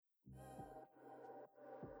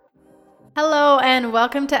Hello and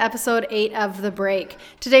welcome to episode 8 of The Break.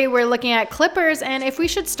 Today we're looking at Clippers and if we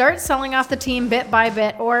should start selling off the team bit by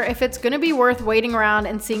bit or if it's going to be worth waiting around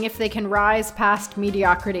and seeing if they can rise past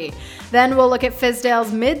mediocrity. Then we'll look at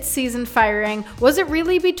Fizdale's mid-season firing. Was it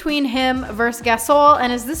really between him versus Gasol,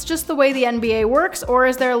 and is this just the way the NBA works, or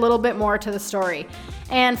is there a little bit more to the story?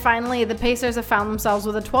 And finally, the Pacers have found themselves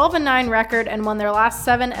with a 12-9 record and won their last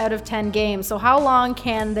 7 out of 10 games. So how long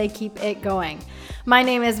can they keep it going? My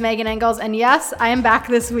name is Megan Engels, and yes, I am back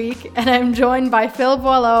this week, and I'm joined by Phil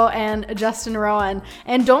Boileau and Justin Rowan.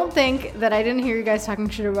 And don't think that I didn't hear you guys talking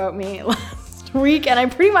shit about me last week, and I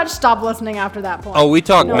pretty much stopped listening after that point. Oh, we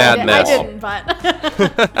talk mad mess. I didn't,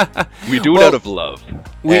 but... we do it out of love.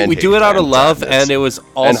 We do it out of love, and it was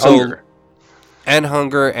also... And hunger. And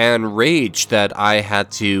hunger and rage that I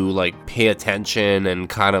had to pay attention and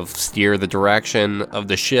kind of steer the direction of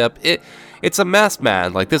the ship. It's a mess,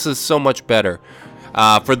 man. This is so much better.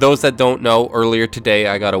 For those that don't know, earlier today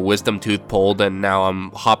I got a wisdom tooth pulled and now I'm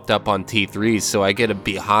hopped up on T3s, so I get to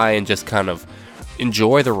be high and just kind of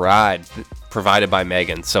enjoy the ride provided by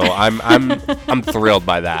Megan. So I'm thrilled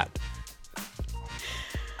by that.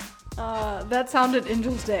 That sounded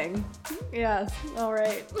interesting. Yes, all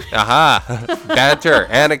right. Aha! Banter,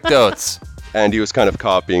 anecdotes. And he was kind of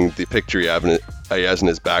copying the picture he has in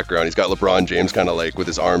his background. He's got LeBron James kind of with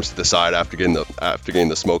his arms to the side after getting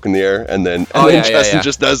the smoke in the air, and then Justin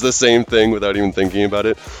just does the same thing without even thinking about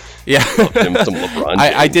it. Yeah, some LeBron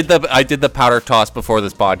James. I did the powder toss before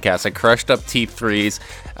this podcast. I crushed up T3s,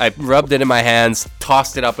 I rubbed it in my hands,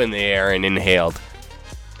 tossed it up in the air, and inhaled.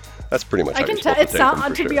 That's pretty much. I can tell. It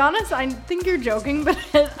sounds. To be honest, I think you're joking, but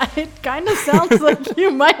it kind of sounds like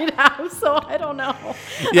you might have. So I don't know.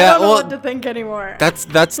 Yeah, I don't know what to think anymore. That's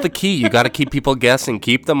the key. You got to keep people guessing,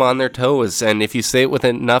 keep them on their toes, and if you say it with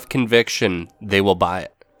enough conviction, they will buy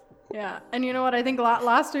it. Yeah, and you know what? I think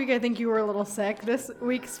last week, I think you were a little sick. This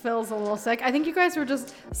week's Phil's a little sick. I think you guys were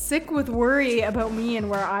just sick with worry about me and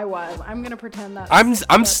where I was. I'm gonna pretend that.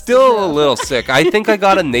 I'm still a little sick. I think I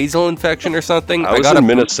got a nasal infection or something. I was in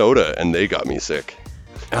Minnesota and they got me sick.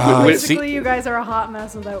 Basically, you guys are a hot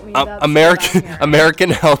mess without me. American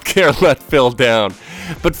healthcare let Phil down.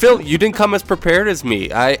 But Phil, you didn't come as prepared as me.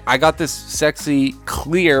 I got this sexy,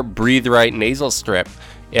 clear Breathe Right nasal strip.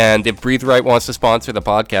 And if Breathe Right wants to sponsor the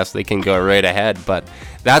podcast, they can go right ahead. But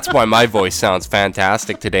that's why my voice sounds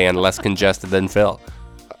fantastic today and less congested than Phil.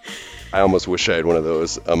 I almost wish I had one of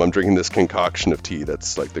those. I'm drinking this concoction of tea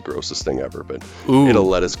that's the grossest thing ever, but it'll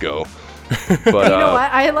let us go. But you know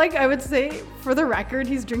what? I would say, for the record,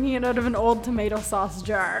 he's drinking it out of an old tomato sauce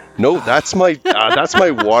jar. No, that's my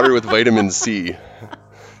water with vitamin C.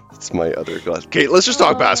 It's my other glass. Okay, let's just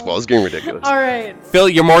talk basketball. It's getting ridiculous. All right. Phil,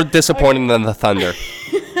 you're more disappointing than the Thunder.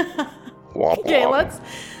 Okay,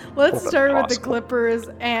 let's start with the Clippers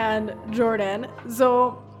and Jordan.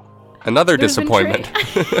 So another disappointment.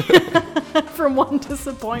 From one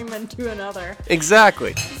disappointment to another.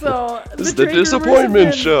 Exactly. So this is the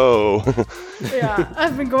disappointment show. Yeah,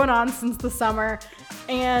 I've been going on since the summer,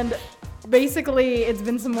 and basically it's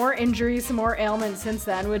been some more injuries, some more ailments since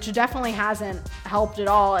then, which definitely hasn't helped at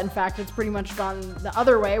all. In fact, it's pretty much gone the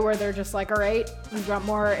other way, where they're just all right, we've got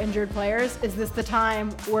more injured players. Is this the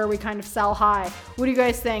time where we kind of sell high? What do you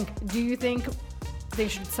guys think? Do you think they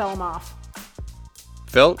should sell them off?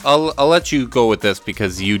 Phil, I'll let you go with this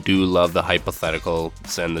because you do love the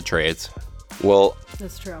hypotheticals and the trades. Well,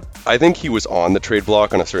 that's true. I think he was on the trade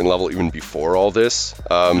block on a certain level even before all this.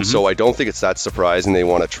 So I don't think it's that surprising they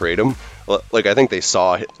want to trade him. I think they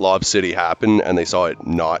saw Lob City happen and they saw it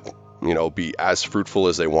not, be as fruitful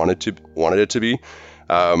as they wanted it to be.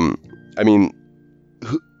 I mean,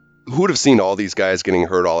 who would have seen all these guys getting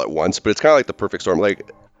hurt all at once? But it's kind of like the perfect storm.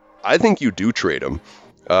 I think you do trade him.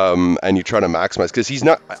 And you try to maximize, because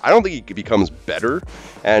I don't think he becomes better.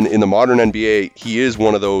 And in the modern NBA, he is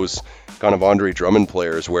one of those kind of Andre Drummond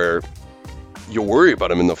players where you worry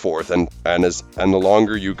about him in the fourth, and the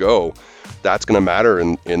longer you go, that's going to matter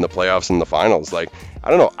in the playoffs and the finals. I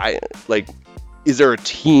don't know. Is there a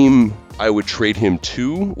team I would trade him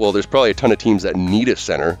to? Well, there's probably a ton of teams that need a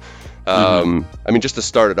center. I mean, just to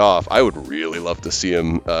start it off, I would really love to see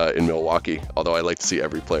him in Milwaukee, although I like to see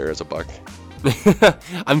every player as a Buck.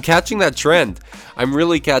 I'm catching that trend. I'm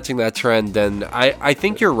really catching that trend, and I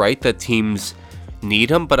think you're right that teams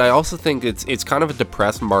need him, but I also think it's kind of a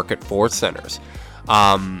depressed market for centers.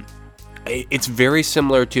 It's very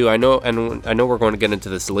similar to, I know we're going to get into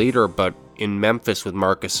this later, but in Memphis with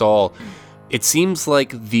Marc Gasol, it seems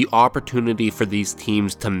like the opportunity for these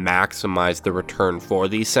teams to maximize the return for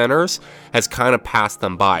these centers has kind of passed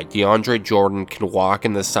them by. DeAndre Jordan can walk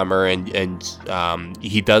in the summer, and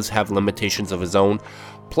he does have limitations of his own.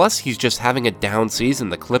 Plus, he's just having a down season.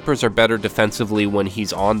 The Clippers are better defensively when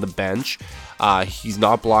he's on the bench. He's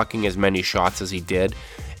not blocking as many shots as he did.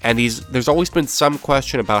 And there's always been some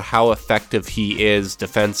question about how effective he is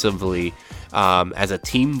defensively as a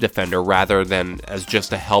team defender rather than as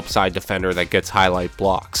just a help side defender that gets highlight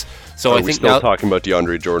blocks. So I think still talking about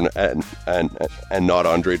DeAndre Jordan and not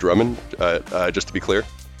Andre Drummond, just to be clear.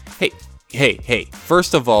 Hey!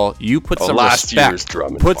 First of all, you put some last respect. Year's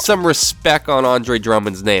Drummond. Put some respect on Andre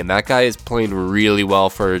Drummond's name. That guy is playing really well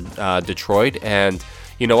for Detroit, and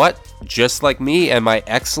you know what? Just like me and my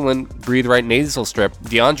excellent Breathe Right nasal strip,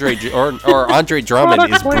 Andre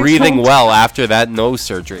Drummond is breathing well after that nose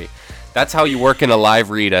surgery. That's how you work in a live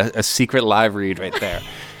read, a secret live read right there.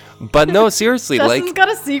 But no, seriously, Justin's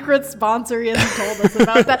got a secret sponsor he hasn't told us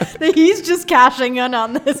about that he's just cashing in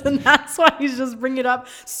on this, and that's why he's just bringing it up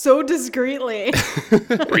so discreetly.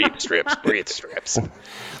 Breathe strips.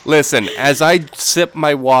 Listen, as I sip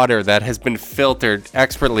my water that has been filtered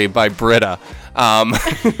expertly by Brita, no,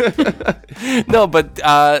 but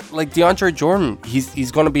like DeAndre Jordan,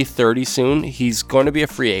 he's going to be 30 soon. He's going to be a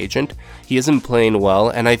free agent. He isn't playing well,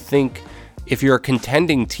 and I think if you're a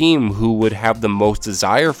contending team who would have the most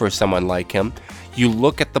desire for someone like him, you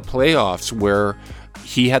look at the playoffs where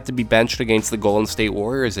he had to be benched against the Golden State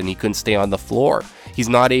Warriors and he couldn't stay on the floor. He's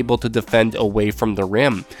not able to defend away from the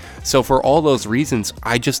rim. So for all those reasons,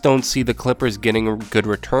 I just don't see the Clippers getting a good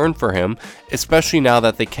return for him, especially now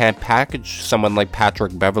that they can't package someone like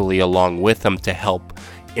Patrick Beverley along with him to help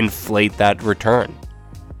inflate that return.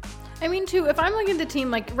 I mean, too, if I'm looking at the team,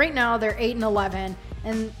 like right now they're 8-11,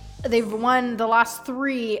 and they've won the last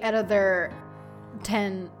 3 out of their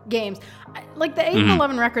 10 games. Like the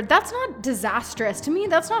 8-11 record, that's not disastrous. To me,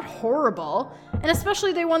 that's not horrible. And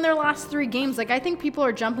especially they won their last 3 games. Like, I think people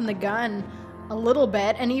are jumping the gun a little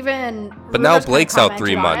bit, and even but now Blake's out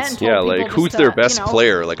 3 months. Yeah, like who's their best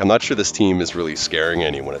player? Like, I'm not sure this team is really scaring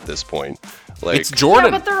anyone at this point. Like, it's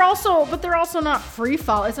Jordan. Yeah, but they're also not free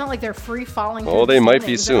fall. It's not like they're free falling. Oh, they might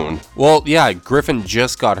be soon. Well, yeah, Griffin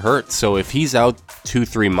just got hurt, so if he's out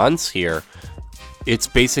 2-3 months here, it's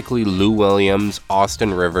basically Lou Williams,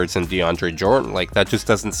 Austin Rivers, and DeAndre Jordan. Like, that just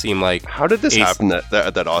doesn't seem like. How did this happen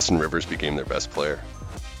that Austin Rivers became their best player?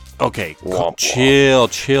 Okay,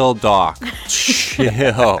 chill, Doc.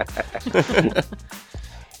 Chill.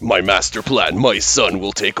 My master plan, my son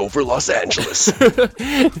will take over Los Angeles.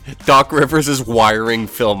 Doc Rivers is wiring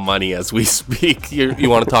Phil money as we speak. You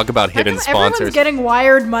want to talk about hidden sponsors? Everyone's getting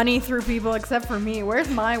wired money through people except for me. Where's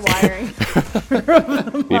my wiring?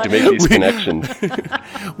 Need to make these connections.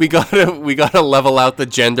 We gotta level out the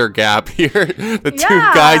gender gap here. The two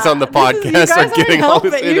guys on the podcast are getting all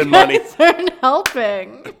this hidden money. You guys aren't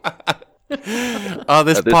helping.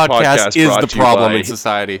 This podcast is the problem in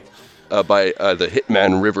society. By the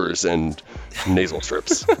Hitman Rivers and nasal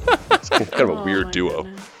strips. It's kind of a weird duo.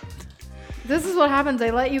 Goodness. This is what happens. I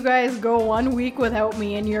let you guys go 1 week without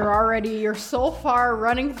me, and you're so far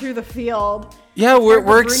running through the field. Yeah,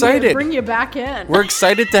 we're excited. Bring you back in. We're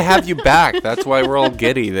excited to have you back. That's why we're all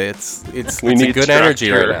giddy. It's a good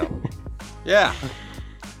energy right now. Yeah.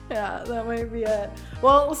 Yeah, that might be it.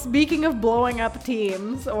 Well, speaking of blowing up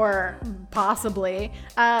teams, or possibly,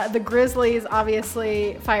 the Grizzlies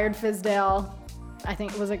obviously fired Fizdale. I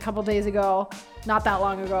think it was a couple days ago, not that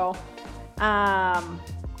long ago.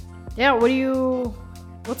 Yeah,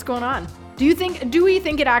 what's going on? Do we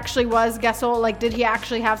think it actually was Gasol? Like, did he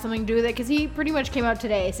actually have something to do with it? Because he pretty much came out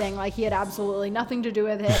today saying, like, he had absolutely nothing to do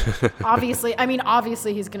with it. Obviously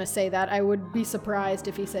he's going to say that. I would be surprised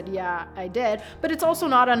if he said, yeah, I did. But it's also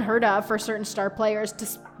not unheard of for certain star players to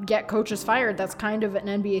get coaches fired. That's kind of an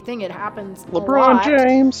NBA thing. It happens LeBron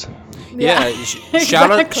James. Yeah,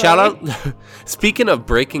 exactly. shout out. Speaking of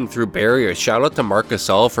breaking through barriers, shout out to Marc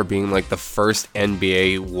Gasol for being, like, the first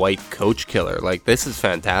NBA white coach killer. Like, this is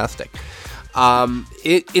fantastic.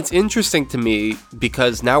 It's interesting to me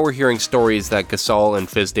because now we're hearing stories that Gasol and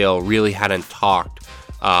Fizdale really hadn't talked.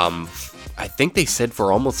 I think they said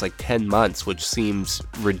for almost like 10 months, which seems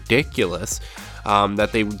ridiculous. That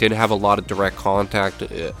they didn't have a lot of direct contact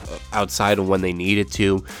outside of when they needed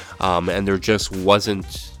to, and there just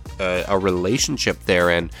wasn't a relationship there.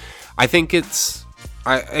 And I think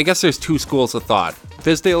I guess there's 2 schools of thought.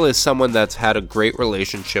 Fizdale is someone that's had a great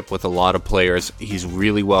relationship with a lot of players. He's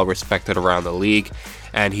really well respected around the league,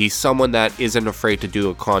 and he's someone that isn't afraid to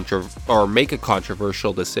do make a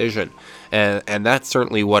controversial decision. And that's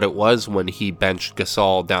certainly what it was when he benched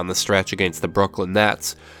Gasol down the stretch against the Brooklyn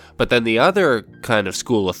Nets. But then the other kind of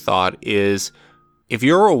school of thought is if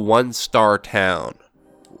you're a one-star town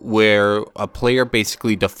where a player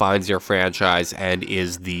basically defines your franchise and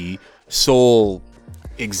is the sole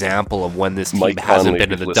example of when this team Mike hasn't Conley,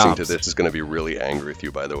 been in the listening dumps. to this, is going to be really angry with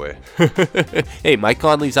you, by the way. Hey, Mike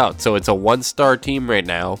Conley's out, so it's a one-star team right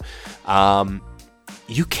now.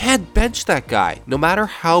 You can't bench that guy. No matter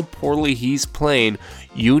how poorly he's playing,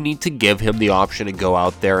 you need to give him the option to go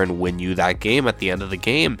out there and win you that game at the end of the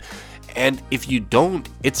game. And if you don't,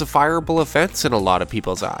 it's a fireable offense in a lot of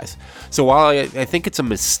people's eyes. So while I think it's a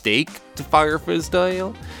mistake to fire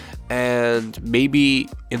Fizdale, and maybe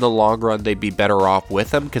in the long run they'd be better off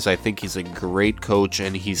with him because I think he's a great coach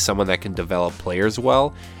and he's someone that can develop players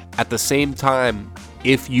well. At the same time,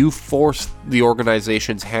 if you force the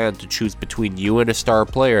organization's hand to choose between you and a star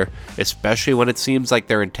player, especially when it seems like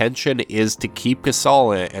their intention is to keep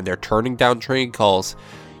Gasol and they're turning down trade calls,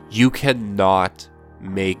 you cannot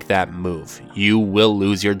make that move. You will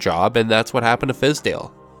lose your job, and that's what happened to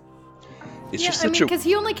Fizdale. It's yeah, just I mean, such because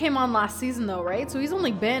he only came on last season, though, right? So he's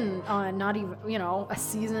only been on not even, a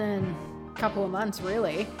season, couple of months,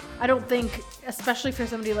 really. I don't think, especially for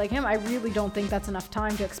somebody like him, I really don't think that's enough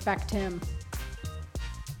time to expect him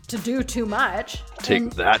to do too much.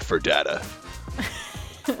 Take that for data.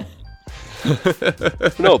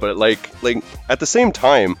 No, but like at the same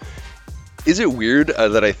time, is it weird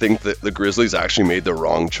that I think that the Grizzlies actually made the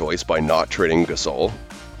wrong choice by not trading Gasol?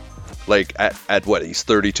 Like at what, he's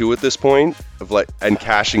 32 at this point, and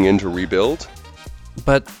cashing in to rebuild?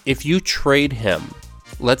 But if you trade him,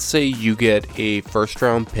 let's say you get a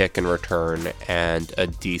first-round pick in return and a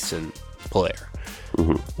decent player.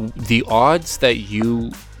 Mm-hmm. The odds that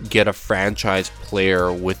you get a franchise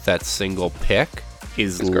player with that single pick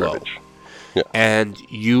is low. Yeah. And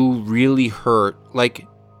you really hurt. Like,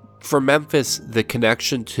 for Memphis, the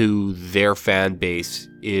connection to their fan base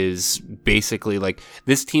is basically like,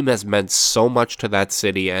 this team has meant so much to that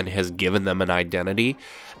city and has given them an identity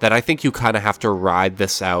that I think you kind of have to ride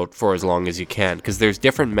this out for as long as you can, because there's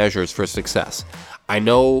different measures for success. I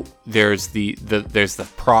know there's the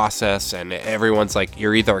process, and everyone's like,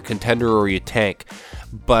 you're either a contender or you tank.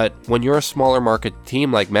 But when you're a smaller market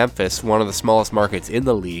team like Memphis, one of the smallest markets in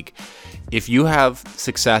the league, if you have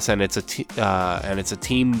success and it's a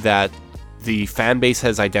team that the fan base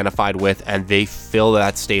has identified with, and they fill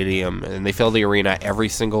that stadium and they fill the arena every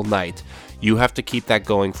single night, you have to keep that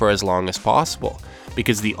going for as long as possible,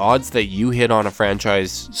 because the odds that you hit on a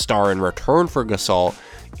franchise star in return for Gasol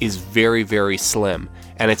is very, very slim.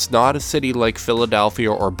 And it's not a city like Philadelphia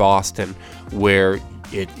or Boston where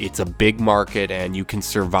it's a big market and you can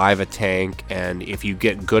survive a tank, and if you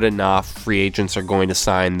get good enough, free agents are going to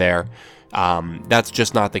sign there. That's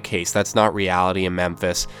just not the case. That's not reality in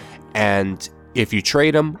Memphis. And if you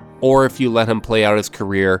trade him, or if you let him play out his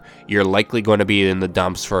career, you're likely going to be in the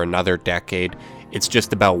dumps for another decade. It's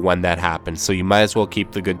just about when that happens. So you might as well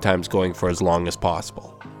keep the good times going for as long as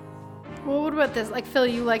possible. Well, what about this? Like, Phil,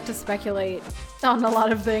 you like to speculate on a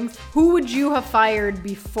lot of things. Who would you have fired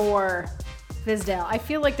before Fizdale? I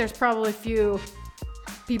feel like there's probably a few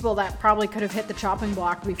people that probably could have hit the chopping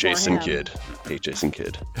block before Jason him. Kidd. I hate Jason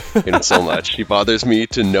Kidd. Hate him so much. He bothers me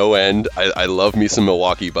to no end. I love me some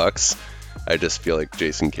Milwaukee Bucks. I just feel like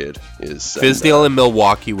Jason Kidd is... Fizdale in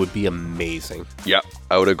Milwaukee would be amazing. Yeah,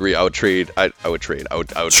 I would agree. I would trade. I would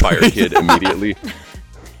fire Kidd immediately.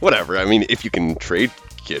 Whatever. I mean, if you can trade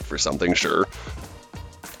Kidd for something, sure.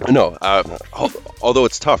 No, although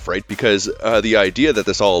it's tough, right? Because the idea that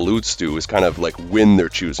this all alludes to is kind of like when they're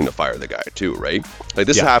choosing to fire the guy too, right? Like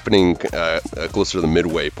this is happening closer to the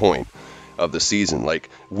midway point of the season. Like,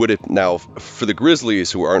 would it now for the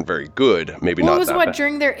Grizzlies, who aren't very good, maybe not that bad.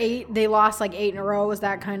 During their 8, they lost like 8 in a row. Was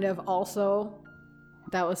that kind of also,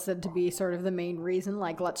 that was said to be sort of the main reason?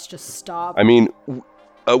 Like, let's just stop. I mean,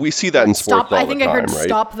 we see that in sports all the time, right? I think I heard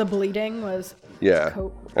stop the bleeding was... Yeah,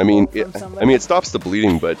 I mean, it stops the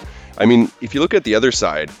bleeding, but I mean, if you look at the other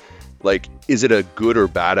side, like, is it a good or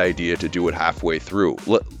bad idea to do it halfway through?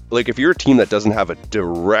 Like, if you're a team that doesn't have a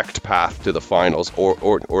direct path to the finals,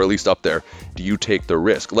 or at least up there, do you take the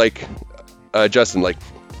risk? Like, Justin, like,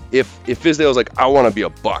 if Fizdale's like, I want to be a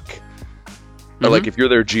Buck, or like, if you're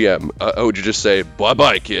their GM, would you just say,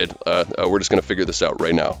 bye-bye, kid, we're just going to figure this out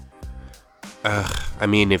right now? I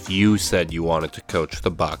mean, if you said you wanted to coach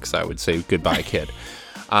the Bucks, I would say goodbye, kid.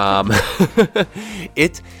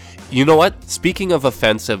 You know what? Speaking of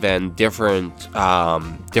offensive and different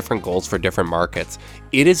goals for different markets,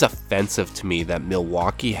 it is offensive to me that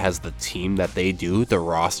Milwaukee has the team that they do, the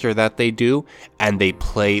roster that they do, and they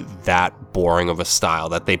play that boring of a style,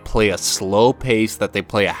 that they play a slow pace, that they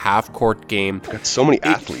play a half-court game. Got so many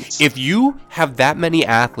athletes. If you have that many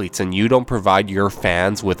athletes and you don't provide your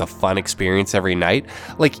fans with a fun experience every night,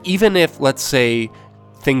 like even if, let's say,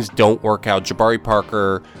 things don't work out, Jabari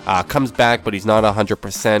Parker comes back, but he's not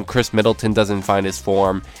 100%. Chris Middleton doesn't find his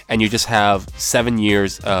form, and you just have 7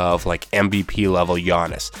 years of like MVP level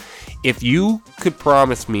Giannis. If you could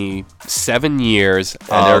promise me 7 years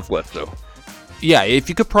and Eric Bledsoe. Yeah, if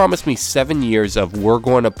you could promise me 7 years of we're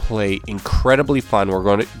going to play incredibly fun, we're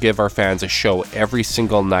going to give our fans a show every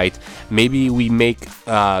single night. Maybe we make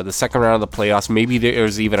the second round of the playoffs. Maybe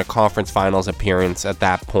there's even a conference finals appearance at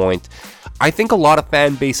that point. I think a lot of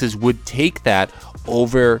fan bases would take that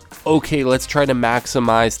over, okay, let's try to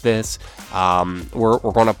maximize this. We're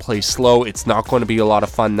going to play slow. It's not going to be a lot of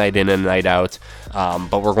fun night in and night out,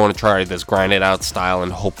 but we're going to try this grind it out style,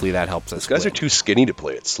 and hopefully that helps us. These guys are too skinny to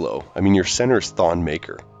play it slow. I mean, your center is Thon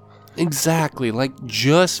Maker. Exactly. Like,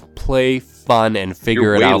 just play fun and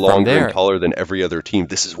figure it out from there. You're way longer and taller than every other team.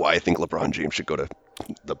 This is why I think LeBron James should go to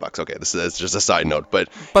the Bucks. Okay, this is just a side note, but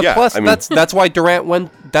yeah, plus I mean, that's why Durant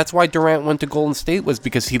went. That's why Durant went to Golden State, was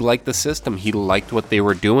because he liked the system. He liked what they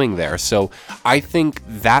were doing there. So I think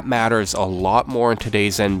that matters a lot more in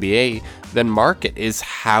today's NBA than market, is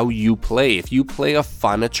how you play. If you play a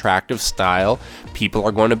fun, attractive style, people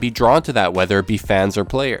are going to be drawn to that, whether it be fans or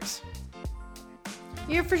players.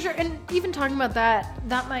 Yeah, for sure. And even talking about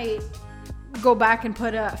that might go back and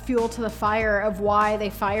put a fuel to the fire of why they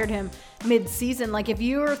fired him mid-season. Like, if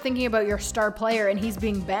you're thinking about your star player and he's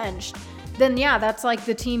being benched, then yeah, that's like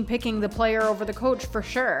the team picking the player over the coach for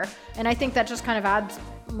sure. And I think that just kind of adds,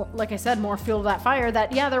 like I said, more fuel to that fire,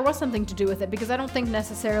 that yeah, there was something to do with it. Because I don't think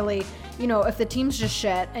necessarily, you know, if the team's just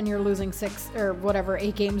shit and you're losing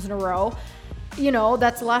 8 games in a row, you know,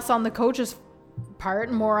 that's less on the coach's part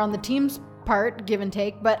and more on the team's part, give and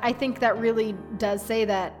take. But I think that really does say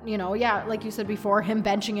that, you know, yeah, like you said before, him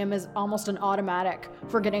benching him is almost an automatic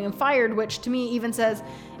for getting him fired, which to me even says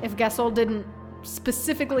if Gasol didn't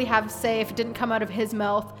specifically have say, if it didn't come out of his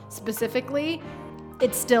mouth specifically,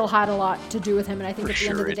 it still had a lot to do with him. And I think at the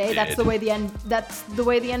end of the day, that's the way the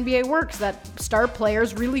NBA works, that star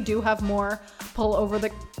players really do have more pull over the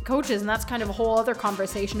coaches. And that's kind of a whole other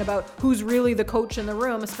conversation about who's really the coach in the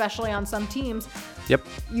room, especially on some teams. Yep.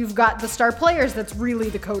 You've got the star players that's really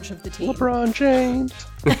the coach of the team. LeBron James.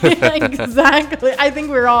 Exactly. I think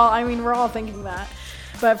we're all thinking that.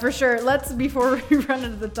 But for sure, before we run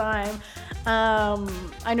into the time,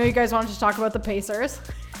 I know you guys wanted to talk about the Pacers.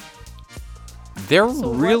 They're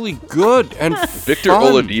really good and Victor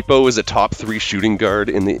fun. Oladipo is a top 3 shooting guard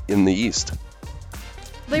in the East.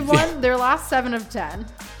 They've won their last 7 of 10,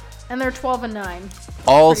 and they're 12-9.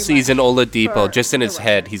 All season, Oladipo, just in his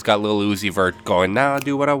head, he's got Lil Uzi Vert going, now I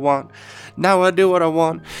do what I want. Now I do what I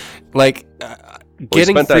want. Like,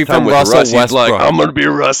 getting free from Russell Westbrook. He's like, I'm going to be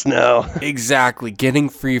Russ now. Exactly. Getting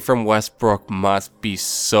free from Westbrook must be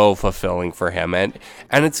so fulfilling for him. And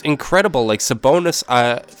it's incredible. Like, Sabonis,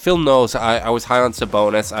 Phil knows I was high on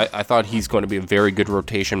Sabonis. I thought he's going to be a very good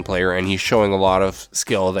rotation player, and he's showing a lot of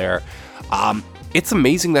skill there. It's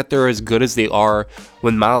amazing that they're as good as they are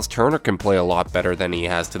when Miles Turner can play a lot better than he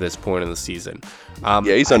has to this point in the season. Yeah,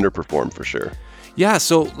 he's underperformed for sure. Yeah,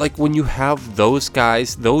 so like when you have those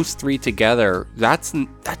guys, those 3 together, that's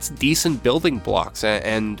decent building blocks.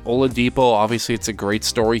 And Oladipo, obviously, it's a great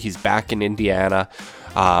story. He's back in Indiana.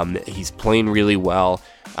 He's playing really well.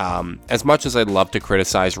 As much as I'd love to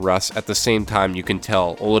criticize Russ, at the same time, you can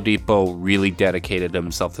tell Oladipo really dedicated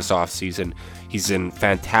himself this offseason. He's in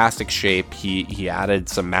fantastic shape. He added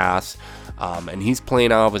some mass, and he's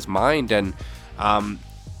playing out of his mind. And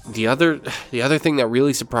the other thing that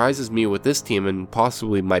really surprises me with this team, and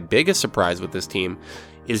possibly my biggest surprise with this team,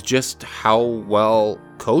 is just how well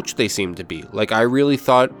coached they seem to be. Like, I really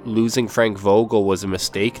thought losing Frank Vogel was a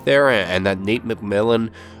mistake there, and that Nate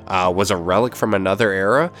McMillan was a relic from another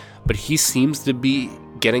era, but he seems to be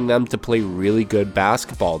getting them to play really good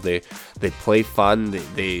basketball. They play fun.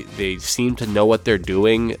 They seem to know what they're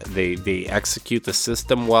doing. They execute the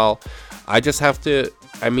system well. I just have to,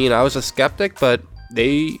 I was a skeptic, but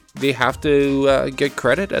they have to get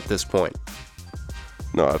credit at this point.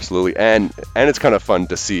 No, absolutely, and it's kind of fun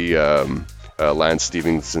to see Lance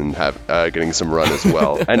Stevenson getting some run as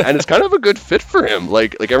well, and it's kind of a good fit for him.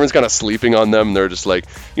 Like everyone's kind of sleeping on them. They're just like,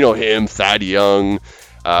 you know, him, Thad Young,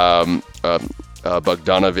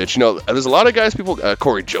 Bogdanovich. You know, there's a lot of guys.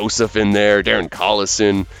 Corey Joseph in there, Darren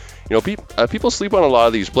Collison. people sleep on a lot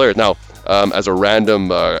of these players. Now, as a random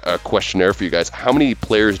questionnaire for you guys, how many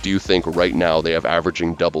players do you think right now they have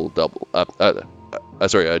averaging double-digit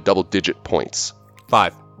points?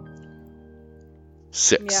 5.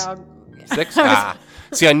 6. Yeah. 6?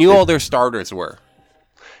 See, I knew all their starters were.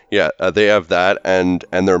 Yeah, they have that, and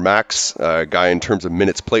their max guy in terms of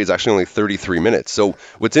minutes played is actually only 33 minutes. So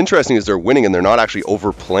what's interesting is they're winning, and they're not actually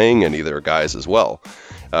overplaying any of their guys as well.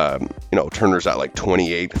 Turner's at like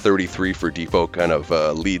 28, 33 for Depot, kind of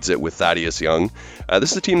leads it with Thaddeus Young.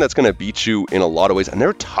 This is a team that's going to beat you in a lot of ways, and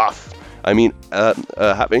they're tough. I mean,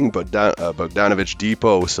 having Bogdanovich,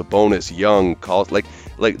 Depot, Sabonis, Young,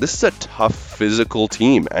 like this is a tough physical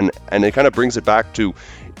team, and it kind of brings it back to,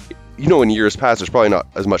 in years past, there's probably not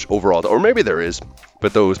as much overall, or maybe there is,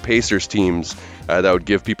 but those Pacers teams that would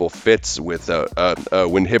give people fits with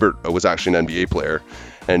when Hibbert was actually an NBA player,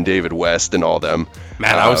 and David West and all them.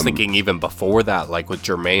 Man, I was thinking even before that, like with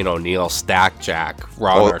Jermaine O'Neal, Stack Jack,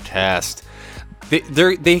 Ron Artest.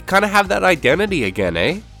 They kind of have that identity again,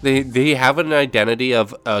 eh? They have an identity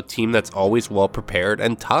of a team that's always well prepared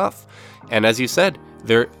and tough. And as you said,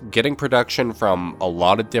 they're getting production from a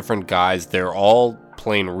lot of different guys. They're all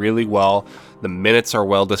playing really well. The minutes are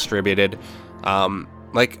well distributed.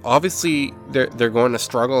 Obviously, they're going to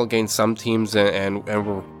struggle against some teams, and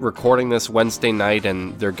we're recording this Wednesday night,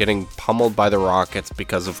 and they're getting pummeled by the Rockets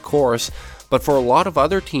because, of course. But for a lot of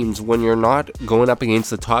other teams, when you're not going up against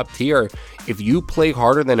the top tier, if you play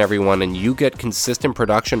harder than everyone and you get consistent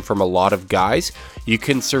production from a lot of guys, you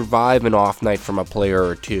can survive an off night from a player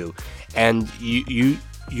or two. And you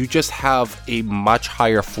just have a much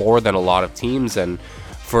higher floor than a lot of teams. And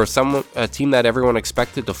for a team that everyone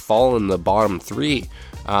expected to fall in the bottom 3,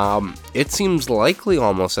 it seems likely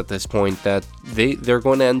almost at this point that they're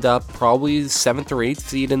going to end up probably 7th or 8th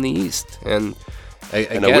seed in the East. And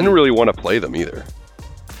again, I wouldn't really want to play them either.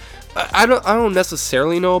 I don't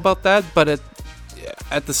necessarily know about that, but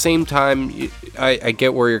at the same time, I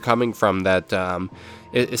get where you're coming from. That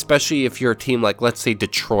especially if you're a team like, let's say,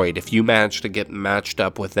 Detroit, if you manage to get matched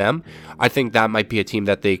up with them, I think that might be a team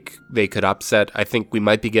that they could upset. I think we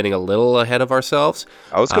might be getting a little ahead of ourselves.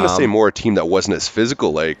 I was going to say more a team that wasn't as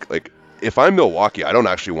physical. Like if I'm Milwaukee, I don't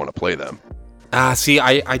actually want to play them. See,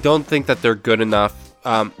 I don't think that they're good enough.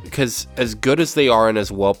 Because as good as they are and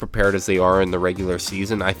as well prepared as they are in the regular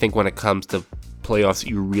season, I think when it comes to playoffs,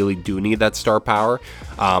 you really do need that star power,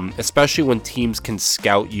 especially when teams can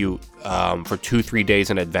scout you for 2-3 days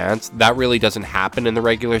in advance. That really doesn't happen in the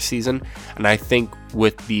regular season, and I think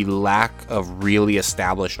with the lack of really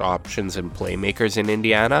established options and playmakers in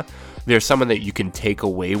Indiana, there's someone that you can take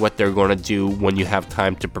away what they're going to do when you have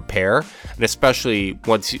time to prepare, and especially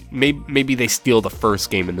once maybe they steal the first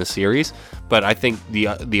game in the series, but I think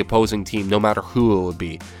the opposing team, no matter who it would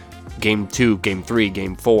be, game 2, game 3,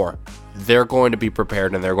 game 4, they're going to be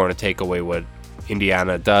prepared and they're going to take away what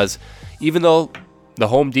Indiana does, even though the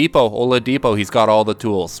Home Depot, Oladipo, he's got all the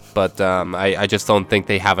tools, but I just don't think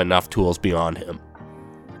they have enough tools beyond him.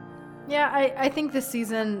 Yeah, I think this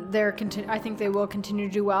season I think they will continue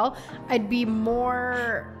to do well. I'd be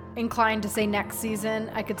more inclined to say next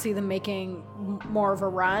season I could see them making more of a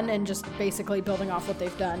run and just basically building off what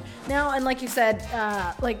they've done now. And like you said,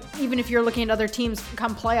 even if you're looking at other teams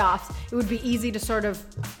come playoffs, it would be easy to sort of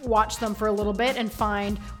watch them for a little bit and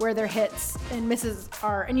find where their hits and misses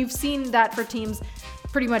are. And you've seen that for teams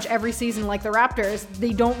pretty much every season, like the Raptors.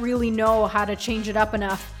 They don't really know how to change it up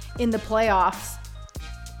enough in the playoffs,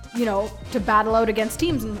 to battle out against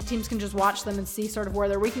teams, and teams can just watch them and see sort of where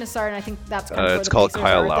their weaknesses are. And I think that's kind of it's called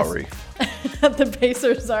Kyle Lowry. The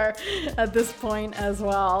Pacers are at this point as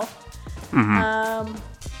well. Mm-hmm.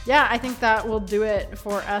 I think that will do it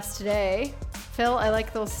for us today. Phil, I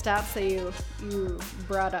like those stats that you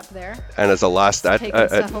brought up there. And as a last stat, taking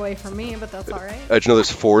stuff away from me, but that's all right.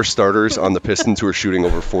 There's 4 starters on the Pistons who are shooting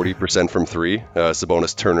over 40% from 3.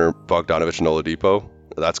 Sabonis, Turner, Bogdanovich, and Oladipo.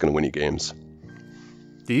 That's going to win you games.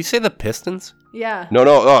 Did you say the Pistons? Yeah. No.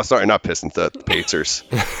 Oh, sorry, not Pistons. The Pacers.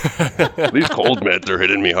 These cold mids are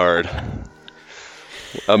hitting me hard.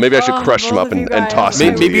 Maybe I should crush them up and toss them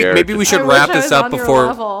into the air. Maybe we should wrap this up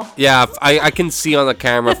before. Yeah, I can see on the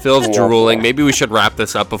camera Phil's drooling. Maybe we should wrap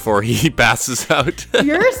this up before he passes out.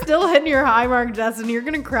 You're still hitting your high mark, Justin. You're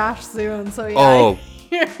gonna crash soon. So yeah. Oh.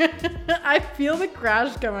 I feel the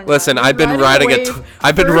crash coming. Listen, I've been riding a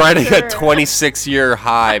 26-year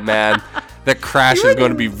high, man. The crash is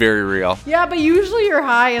going to be very real. Yeah, but usually your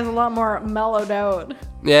high is a lot more mellowed out.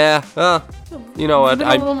 Yeah, you know what? It's been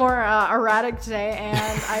a little more erratic today,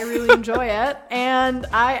 and I really enjoy it. And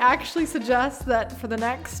I actually suggest that for the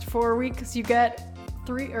next 4 weeks, you get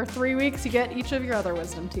 3 weeks, you get each of your other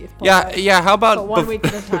wisdom teeth pulled Yeah, out. yeah. How about So 1 week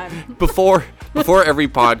at a time. before every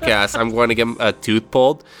podcast, I'm going to get a tooth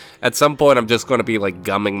pulled. At some point, I'm just going to be like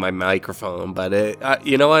gumming my microphone. But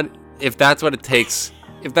you know what? If that's what it takes,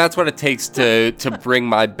 to bring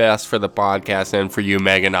my best for the podcast and for you,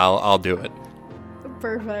 Megan, I'll do it.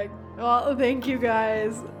 Perfect. Well, thank you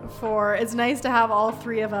guys it's nice to have all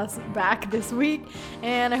three of us back this week,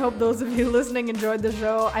 and I hope those of you listening enjoyed the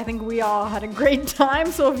show. I think we all had a great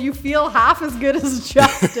time, so if you feel half as good as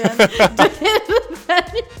Justin, then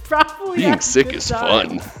you probably Being had a sick good is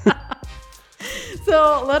time. fun.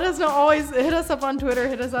 So let us know. Always hit us up on Twitter,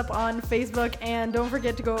 hit us up on Facebook, and don't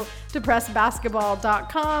forget to go to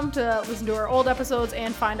pressbasketball.com to listen to our old episodes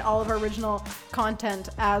and find all of our original content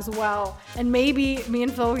as well. And maybe me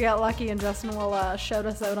and Phil will get lucky and Justin will shout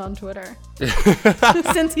us out on Twitter.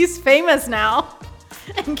 Since he's famous now.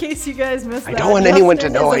 In case you guys missed that. I don't want anyone to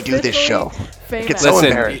know I do this show. Famous. Get so Listen,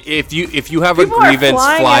 embarrassed. if you have People a are grievance,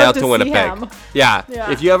 flying fly out out to to see Winnipeg. him. Yeah.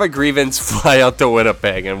 Yeah. If you have a grievance, fly out to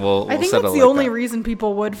Winnipeg, and we'll I think settle that's the like only that. reason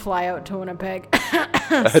people would fly out to Winnipeg.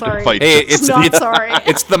 Sorry. Sorry. Hey, it's Not sorry.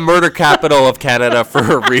 It's the murder capital of Canada for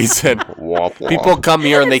a reason. Womp womp. People come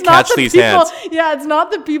here and they It's not catch the these people, hands. Yeah, it's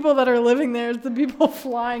not the people that are living there. It's the people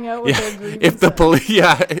flying out with their grievances. If the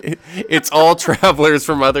police, it's all travelers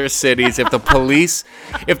from other cities. If the police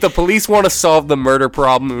want to solve the murder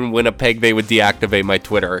problem in Winnipeg, they would deactivate my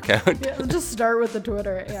Twitter account. Yeah, just start with the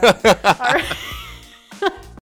Twitter. Yeah. All right.